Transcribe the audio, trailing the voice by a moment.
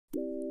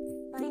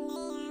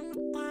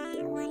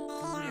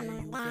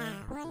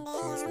got a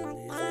chance to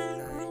live your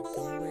life,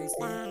 don't waste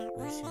it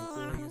wishing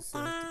for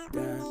yourself to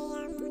die.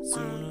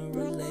 Sooner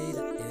or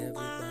later,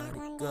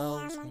 everybody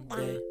goes. One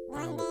day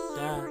I'ma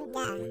die.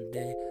 One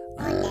day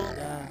I'ma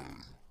die.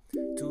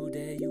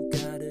 Today you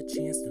got a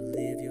chance to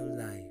live your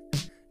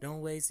life.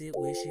 Don't waste it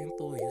wishing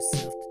for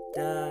yourself to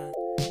die.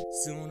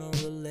 Sooner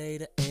or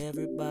later,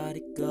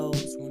 everybody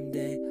goes. One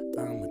day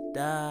I'ma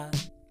die.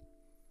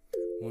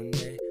 One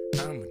day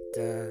I'ma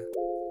die.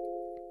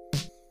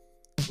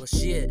 Well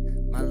shit,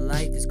 my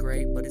life is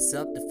great, but it's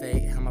up to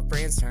fate how my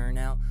friends turn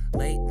out.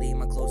 Lately,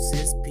 my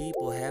closest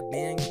people have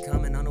been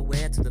coming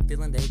unaware to the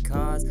feeling they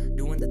cause,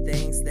 doing the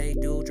things they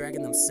do,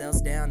 dragging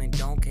themselves down, and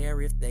don't care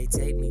if they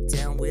take me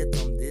down with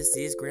them. This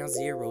is ground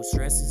zero,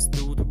 stress is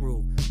through the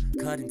roof.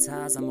 Cutting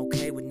ties, I'm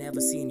okay with never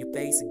seeing your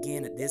face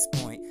again at this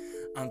point.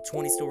 I'm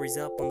 20 stories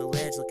up on the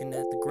ledge looking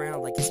at the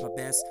ground like it's my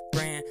best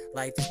friend.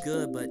 Life is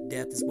good, but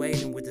death is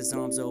waiting with his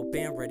arms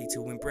open, ready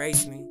to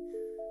embrace me.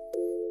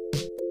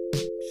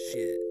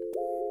 Shit.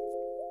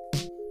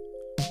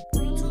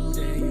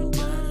 Today you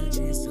got a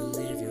chance to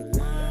live your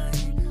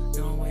life.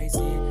 Don't waste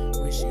it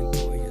wishing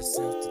for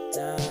yourself to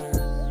die.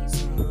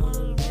 Sooner or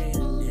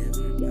later,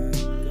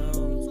 everybody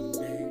goes. One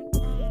day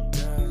I'ma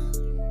die.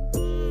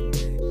 One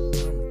day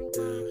I'ma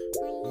die.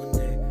 One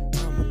day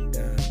I'ma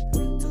die.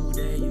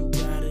 Today you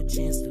got a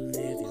chance to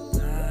live your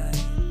life.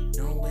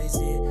 Don't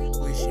waste it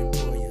wishing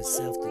for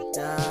yourself to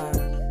die.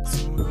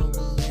 Sooner or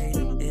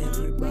later,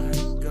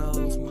 everybody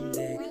goes. One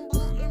day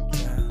I'ma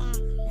die.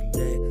 One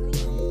day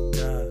I'ma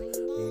die.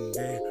 One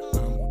day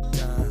I'ma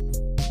die.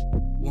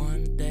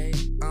 One day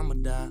I'ma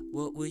die.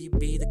 What will you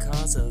be the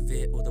cause of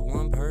it? Or the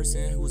one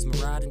person who was my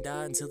ride and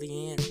die until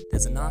the end?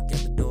 There's a knock at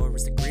the door,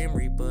 it's the Grim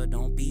Reaper.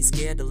 Don't be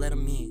scared to let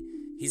him in.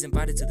 He's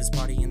invited to this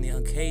party and the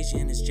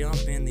occasion is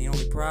jumping. The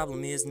only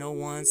problem is no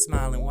one's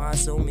smiling. Why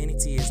so many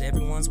tears?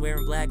 Everyone's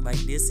wearing black like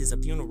this is a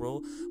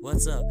funeral.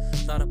 What's up?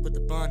 Thought I put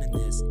the fun in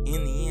this.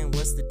 In the end,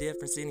 what's the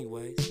difference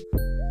anyways?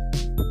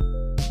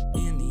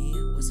 In the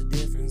end, what's the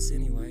difference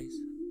anyways?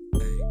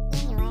 Hey.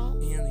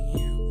 In the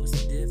end, what's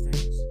the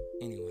difference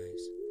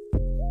anyways?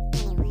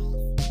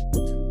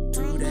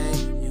 Today,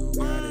 you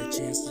got a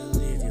chance to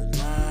live your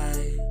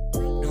life.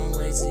 Don't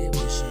waste it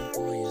wishing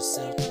for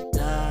yourself to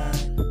die.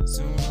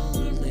 Sooner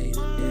or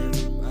later,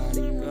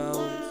 everybody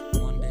goes.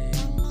 One day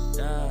I'ma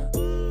die.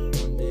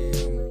 One day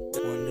I'ma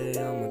die. One day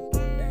I'ma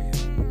die.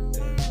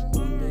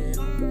 One day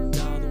I'ma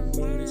die. The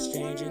world is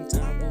changing,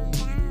 time for me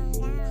to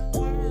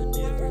move to a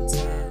different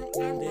time.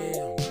 One day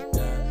I'ma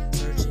die.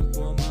 Searching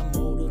for my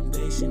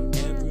motivation,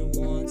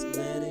 everyone's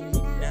letting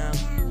me down.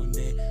 One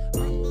day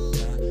I'ma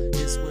die.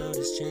 This world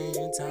is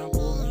changing, time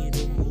for me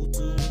to move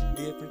to a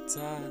different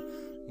time.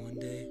 One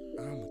day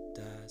I'ma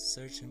die,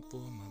 searching for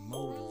my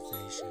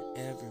motivation.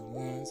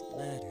 Everyone's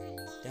letting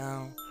me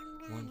down.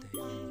 One day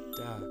I'ma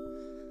die.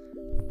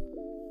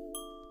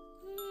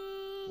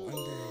 One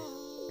day